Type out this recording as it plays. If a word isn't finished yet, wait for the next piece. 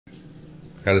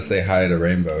Gotta say hi to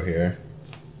Rainbow here.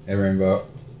 Hey Rainbow.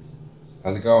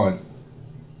 How's it going?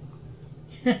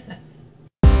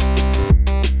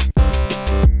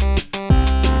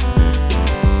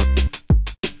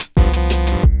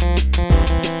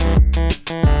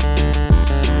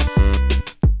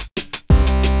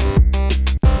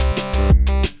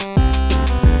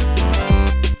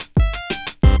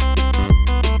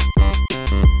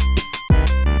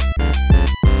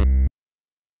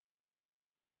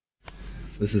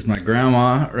 This is my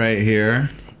grandma right here.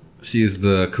 She's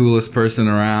the coolest person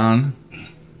around,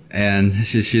 and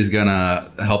she's gonna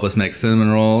help us make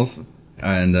cinnamon rolls,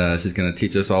 and she's gonna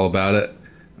teach us all about it.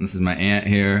 And this is my aunt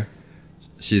here.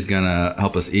 She's gonna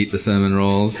help us eat the cinnamon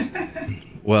rolls.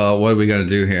 Well, what are we gonna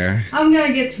do here? I'm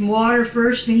gonna get some water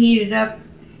first and heat it up.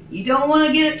 You don't want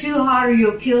to get it too hot or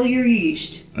you'll kill your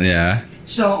yeast. Yeah.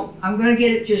 So I'm gonna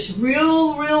get it just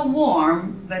real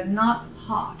warm, but not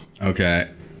hot. Okay.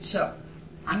 So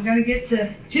I'm going to get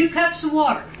the 2 cups of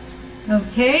water.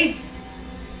 Okay.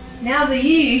 Now the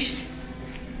yeast,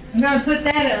 I'm going to put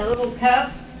that in a little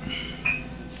cup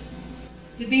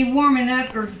to be warming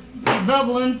up or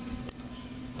bubbling.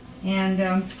 And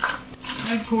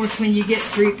of course, when you get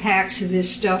 3 packs of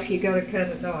this stuff, you got to cut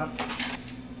it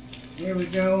off. There we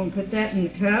go, and put that in the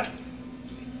cup.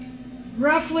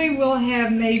 Roughly, we'll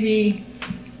have maybe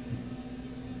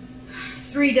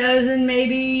 3 dozen,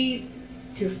 maybe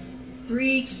to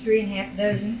 3 to 3.5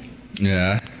 dozen.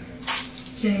 Yeah.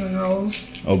 Cinnamon rolls.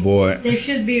 Oh boy. They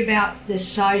should be about this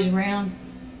size around.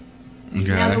 Okay.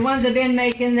 Now the ones I've been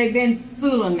making, they've been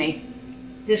fooling me.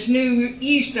 This new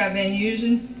yeast I've been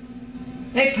using,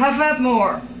 they puff up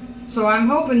more. So I'm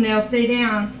hoping they'll stay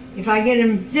down if I get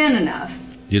them thin enough.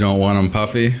 You don't want them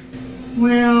puffy?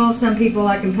 Well, some people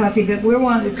like them puffy, but we're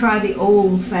wanting to try the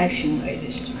old-fashioned way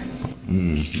this time.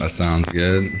 That sounds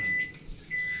good.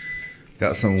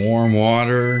 Got some warm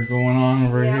water going on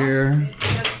over here.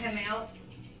 It's gonna come out.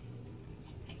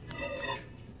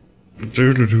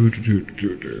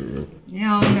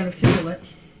 Now I'm gonna fill it.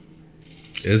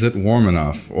 Is it warm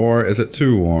enough, or is it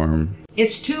too warm?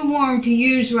 It's too warm to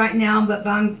use right now, but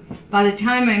by the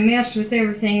time I mess with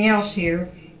everything else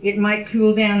here, it might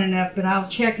cool down enough, but I'll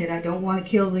check it. I don't want to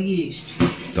kill the yeast.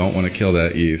 Don't want to kill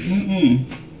that yeast.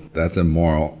 That's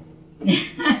immoral.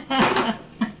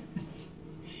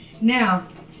 Now,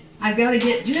 I've got to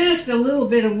get just a little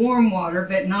bit of warm water,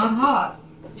 but not hot,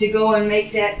 to go and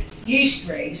make that yeast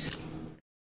raise.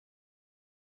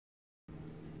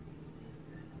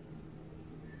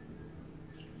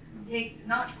 Take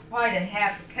not quite a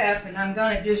half a cup, and I'm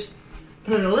going to just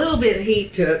put a little bit of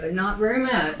heat to it, but not very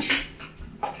much.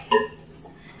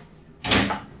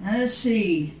 Let's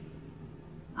see.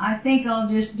 I think I'll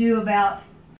just do about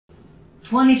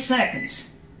 20 seconds.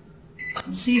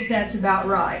 And see if that's about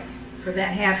right for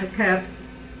that half a cup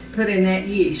to put in that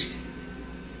yeast.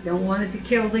 Don't want it to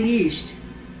kill the yeast.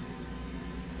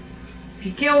 If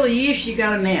you kill the yeast, you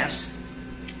got a mess.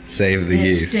 Save the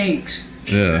yeast. It stinks.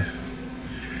 Yeah.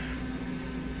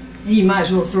 And you might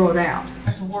as well throw it out.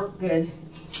 It'll work good.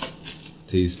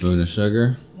 Teaspoon of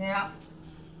sugar. Yeah.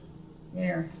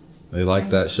 There. They like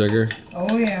that sugar?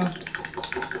 Oh yeah.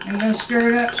 I'm going to stir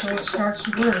it up so it starts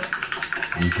to work.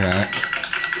 Okay.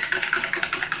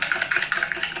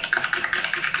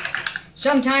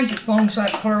 Sometimes it foams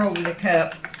like clear over the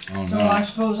cup. Oh, So no. I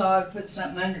suppose I ought to put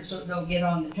something under so it don't get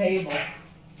on the table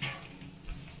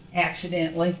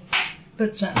accidentally.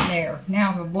 Put something there.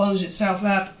 Now if it blows itself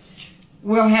up,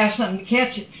 we'll have something to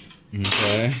catch it.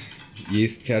 Okay.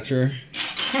 Yeast catcher.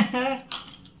 I'm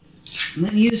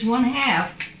going to use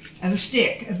 1/2 of a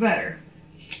stick of butter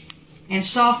and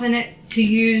soften it to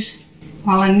use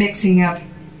while I'm mixing up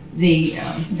the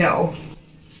dough.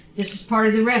 This is part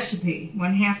of the recipe.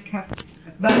 1/2 cup of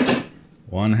butter.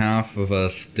 1/2 of a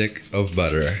stick of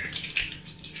butter.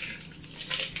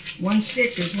 1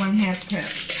 stick is 1/2 cup.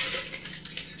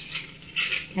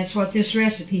 That's what this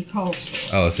recipe calls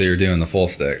for. Oh, so you're doing the full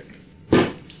stick.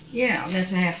 Yeah,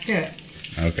 that's a 1/2 cup.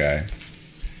 Okay.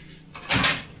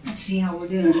 Let's see how we're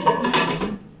doing.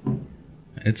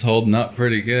 It's holding up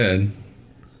pretty good.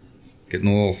 Getting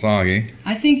a little soggy.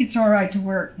 I think it's all right to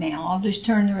work now. I'll just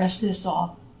turn the rest of this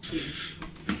off.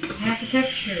 1/2 cup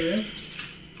of sugar.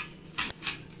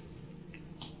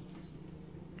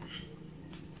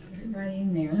 Put it right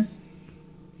in there.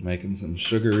 Making some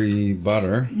sugary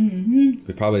butter. Mm-hmm.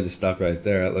 Could probably just stop right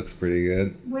there. That looks pretty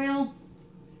good. Well,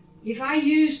 if I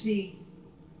use the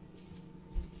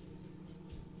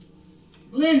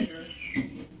blender,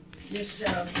 this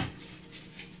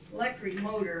electric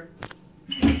motor,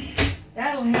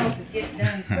 that'll help it get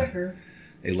done quicker.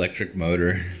 Electric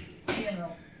motor. You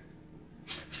know.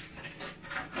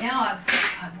 Now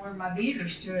my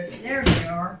beaters to it. There they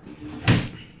are.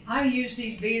 I use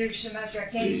these beaters so much I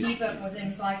can't keep up with them.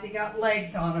 It's like they got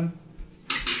legs on them.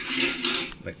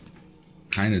 They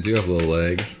kind of do have little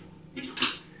legs.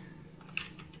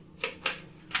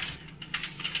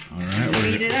 Alright,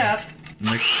 we're Beat it up.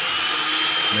 Mix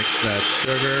that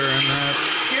sugar and that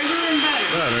Sugar and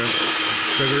butter.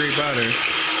 Sugary butter.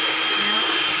 Yeah.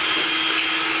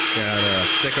 Got a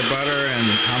stick of butter and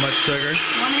how much sugar? 1/2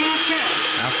 cup.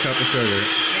 Half cup of sugar.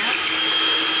 Yep.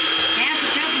 Half a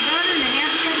cup of butter and a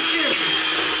half a cup of sugar.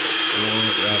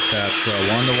 That's a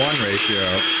 1-to-1 ratio.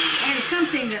 And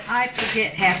something that I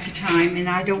forget half the time, and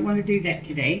I don't want to do that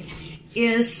today,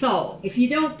 is salt. If you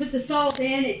don't put the salt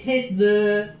in, it tastes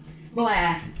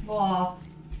blah.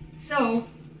 So,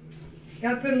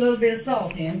 gotta put a little bit of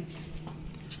salt in.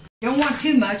 Don't want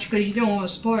too much because you don't want to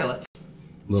spoil it.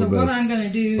 So what I'm going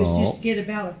to do is just get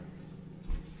about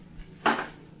a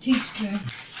teaspoon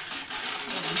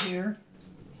over here.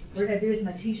 What did I do with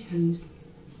my teaspoons?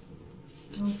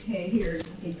 Okay, here.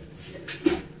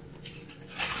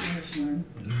 There's one.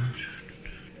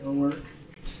 It'll work.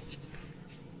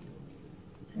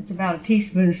 That's about a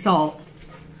teaspoon of salt.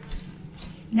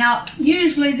 Now,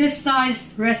 usually this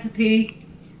size recipe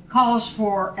calls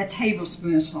for a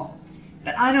tablespoon of salt,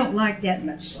 but I don't like that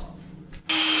much salt.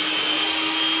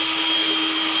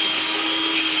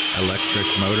 Electric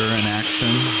motor in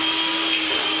action.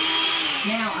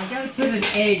 Now, I gotta put an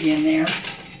egg in there.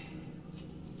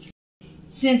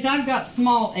 Since I've got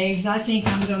small eggs, I think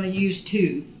I'm gonna use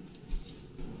 2.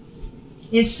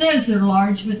 It says they're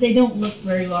large, but they don't look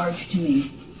very large to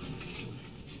me.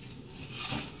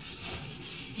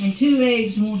 And 2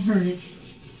 eggs won't hurt it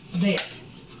a bit.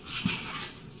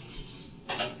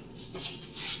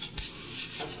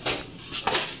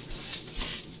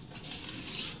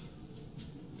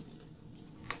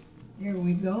 There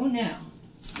we go now.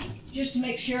 Just to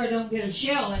make sure I don't get a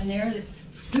shell in there.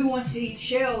 Who wants to eat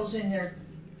shells in their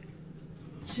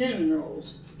cinnamon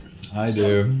rolls? I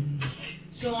do.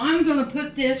 So I'm going to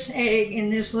put this egg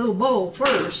in this little bowl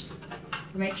first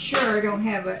to make sure I don't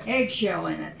have an eggshell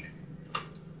in it.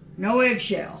 No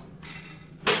eggshell.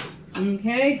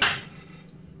 Okay?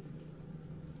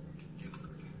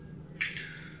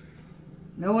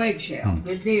 No eggshell.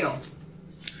 Good deal.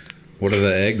 What do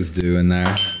the eggs do in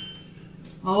there?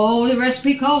 Oh, the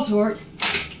recipe calls for it.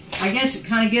 I guess it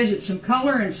kind of gives it some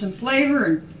color and some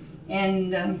flavor,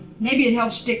 and maybe it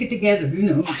helps stick it together. Who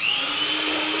knows?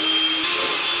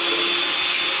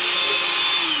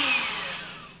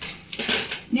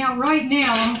 Now, right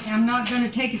now, I'm not going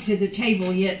to take it to the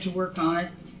table yet to work on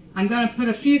it. I'm going to put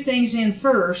a few things in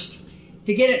first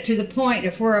to get it to the point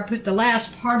of where I put the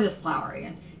last part of the flour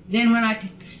in. Then when I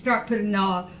start putting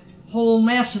the whole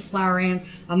mess of flour in,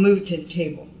 I'll move it to the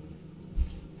table.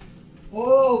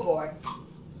 Oh boy.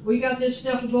 We got this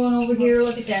stuff going over here.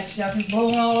 Look at that stuff. It's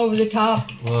blowing all over the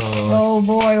top. Whoa. Oh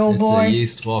boy, oh boy. It's a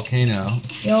yeast volcano.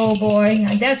 Oh boy.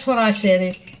 And that's what I said.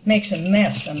 It makes a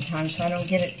mess sometimes, so I don't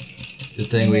get it. Good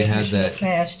thing we had that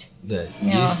fast.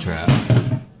 yeast trap.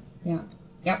 Yeah.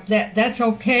 Yep, that's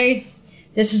okay.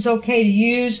 This is okay to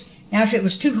use. Now if it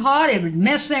was too hot, it would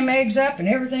mess them eggs up and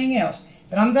everything else.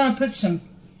 But I'm going to put some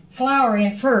flour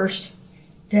in first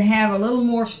to have a little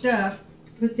more stuff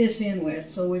to put this in with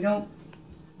so we don't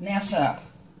mess up.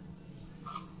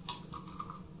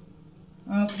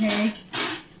 Okay,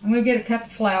 I'm going to get a cup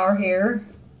of flour here.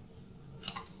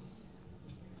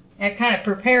 That kind of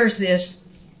prepares this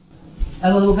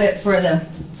a little bit for the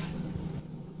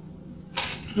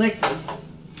liquid.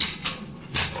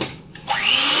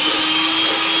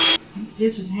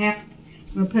 This is I'm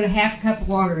going to put a half cup of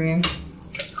water in.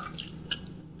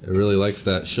 It really likes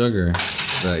that sugar,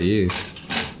 that yeast.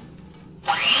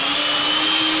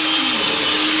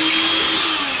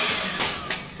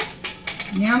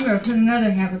 Now I'm going to put another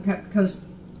half a cup because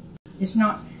it's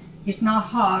not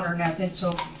hot or nothing, so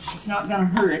it's not going to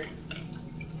hurt it.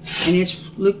 And it's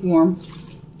lukewarm.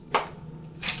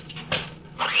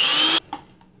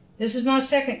 This is my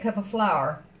second cup of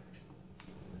flour.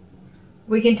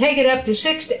 We can take it up to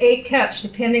 6 to 8 cups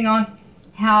depending on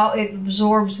how it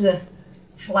absorbs the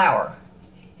flour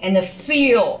and the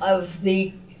feel of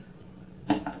the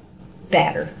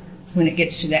batter when it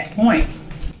gets to that point.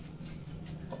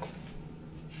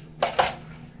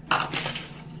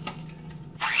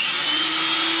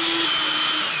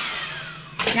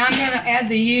 Now I'm going to add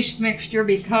the yeast mixture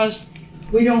because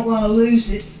we don't want to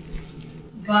lose it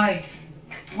by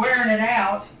wearing it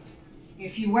out.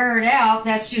 If you wear it out,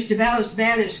 that's just about as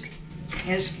bad as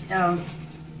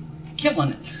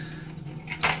killing it.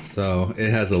 So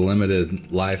it has a limited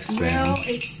lifespan. Well,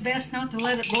 it's best not to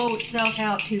let it blow itself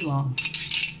out too long.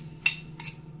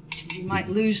 You might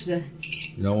lose the...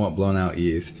 You don't want blown out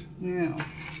yeast. No.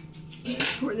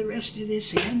 Let's pour the rest of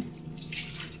this in.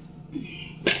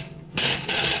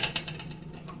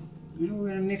 Now we're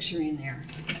going to mix her in there.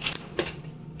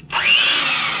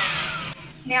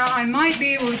 Now I might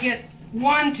be able to get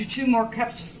 1 to 2 more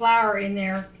cups of flour in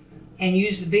there and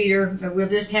use the beater, but we'll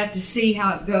just have to see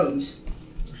how it goes.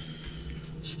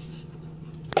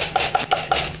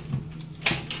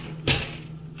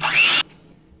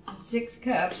 Six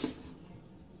cups.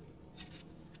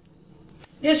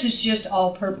 This is just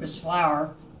all-purpose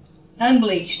flour,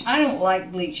 unbleached. I don't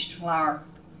like bleached flour.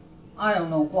 I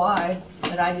don't know why,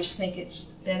 but I just think it's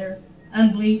better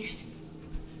unbleached.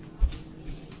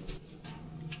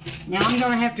 Now I'm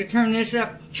going to have to turn this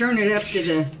up, churn it up to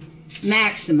the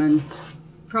maximum,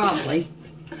 probably,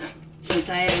 since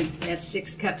I added that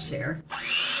 6 cups there.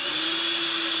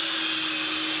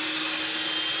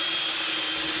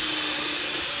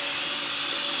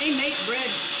 They make bread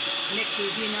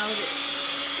mixers, you know, that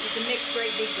you can mix great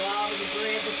big globs of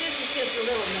bread, but this is just a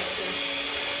little mixer.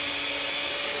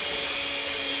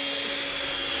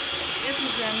 This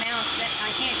is the amount that I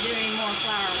can't do any more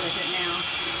flour with it now.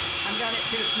 I've got it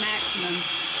to its maximum.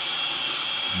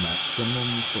 Maximum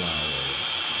flour.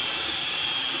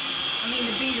 I mean,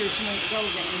 the beaters won't go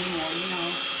that anymore, you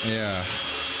know. Yeah.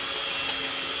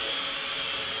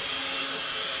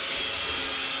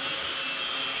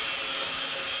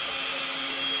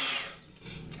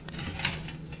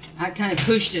 I kind of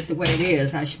pushed it the way it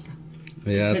is. I should.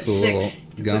 Yeah, it's a little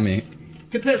gummy.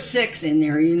 To put 6 in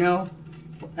there, you know,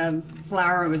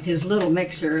 flour with his little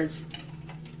mixer, it's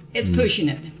pushing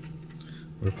it.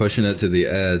 We're pushing it to the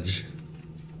edge.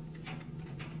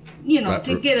 You know,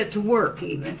 to get it to work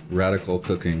even. Radical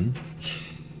cooking.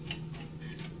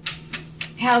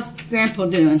 How's Grandpa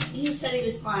doing? He said he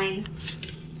was fine.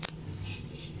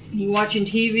 You watching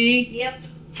TV? Yep.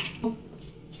 To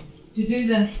do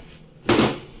the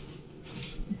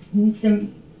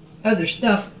other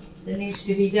stuff that needs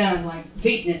to be done, like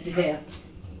beating it to death.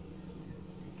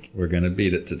 We're gonna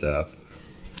beat it to death.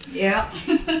 Yeah.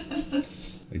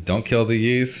 Don't kill the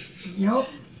yeast. Nope.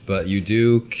 But you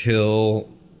do kill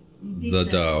the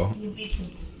dough. You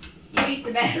beat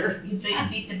the batter. You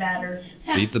beat the batter.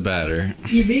 Beat the batter.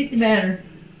 You beat the batter.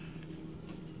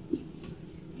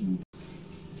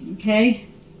 Okay.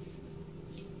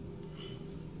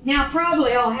 Now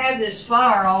probably I'll have this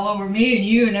fire all over me and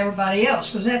you and everybody else,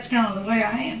 because that's kind of the way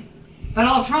I am. But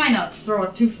I'll try not to throw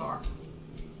it too far.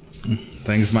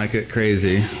 Things might get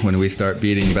crazy when we start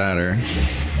beating batter.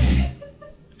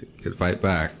 Could fight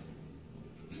back.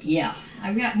 Yeah.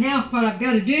 Now what I've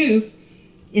got to do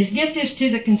is get this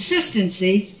to the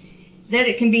consistency that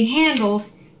it can be handled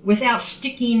without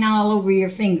sticking all over your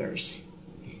fingers.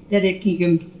 That you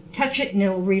can touch it and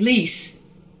it'll release.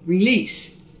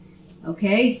 Release.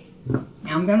 Okay? Now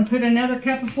I'm going to put another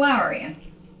cup of flour in.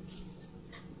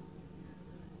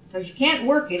 Because you can't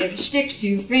work it if it sticks to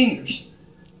your fingers.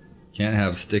 Can't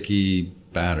have sticky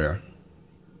batter.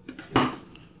 I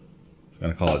was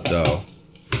going to call it dough.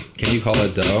 Can you call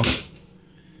it dough?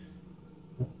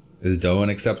 Is dough an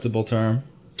acceptable term?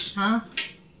 Huh?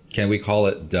 Can we call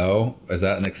it dough? Is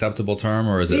that an acceptable term,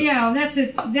 or is it? Yeah,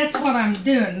 that's what I'm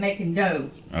doing, making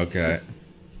dough. Okay.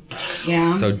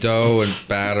 Yeah. So dough and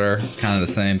batter, kind of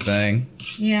the same thing?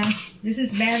 Yeah. This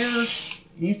is batter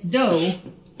and it's dough.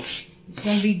 It's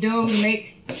going to be dough to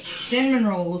make cinnamon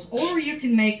rolls, or you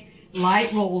can make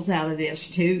light rolls out of this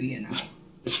too, you know.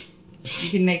 You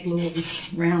can make little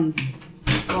round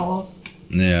balls.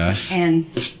 Yeah. And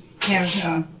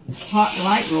have hot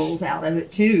light rolls out of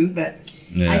it too, but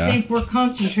Yeah. I think we're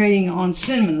concentrating on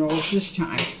cinnamon rolls this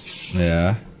time.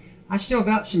 Yeah. I still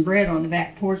got some bread on the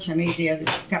back porch I made the other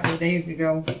couple of days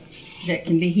ago that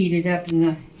can be heated up in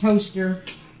the toaster,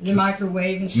 the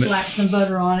microwave, and slap some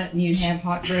butter on it, and you'd have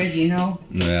hot bread, you know.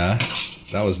 Yeah.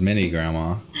 That was mini,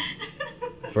 Grandma.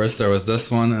 First there was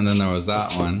this one, and then there was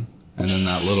that one, and then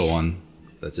that little one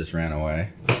that just ran away.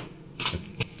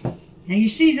 Now you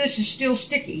see this is still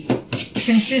sticky,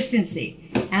 consistency.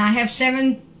 And I have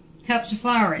 7 cups of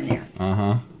flour in there.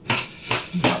 Uh-huh.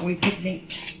 What we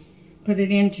put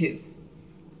it into.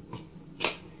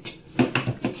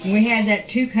 And we had that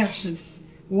 2 cups of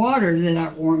water that I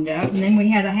warmed up, and then we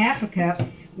had a half a cup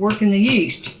working the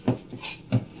yeast.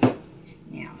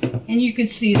 Yeah, and you can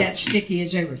see that's sticky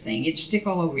as everything. It'd stick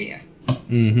all over you.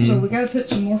 Mm-hmm. So we got to put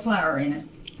some more flour in it.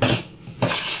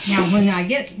 Now when I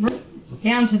get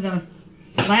down to the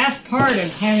last part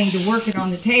of having to work it on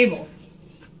the table,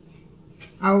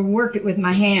 I will work it with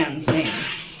my hands then.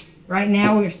 Right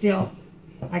now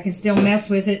I can still mess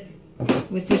with it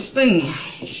with the spoon.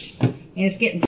 And it's getting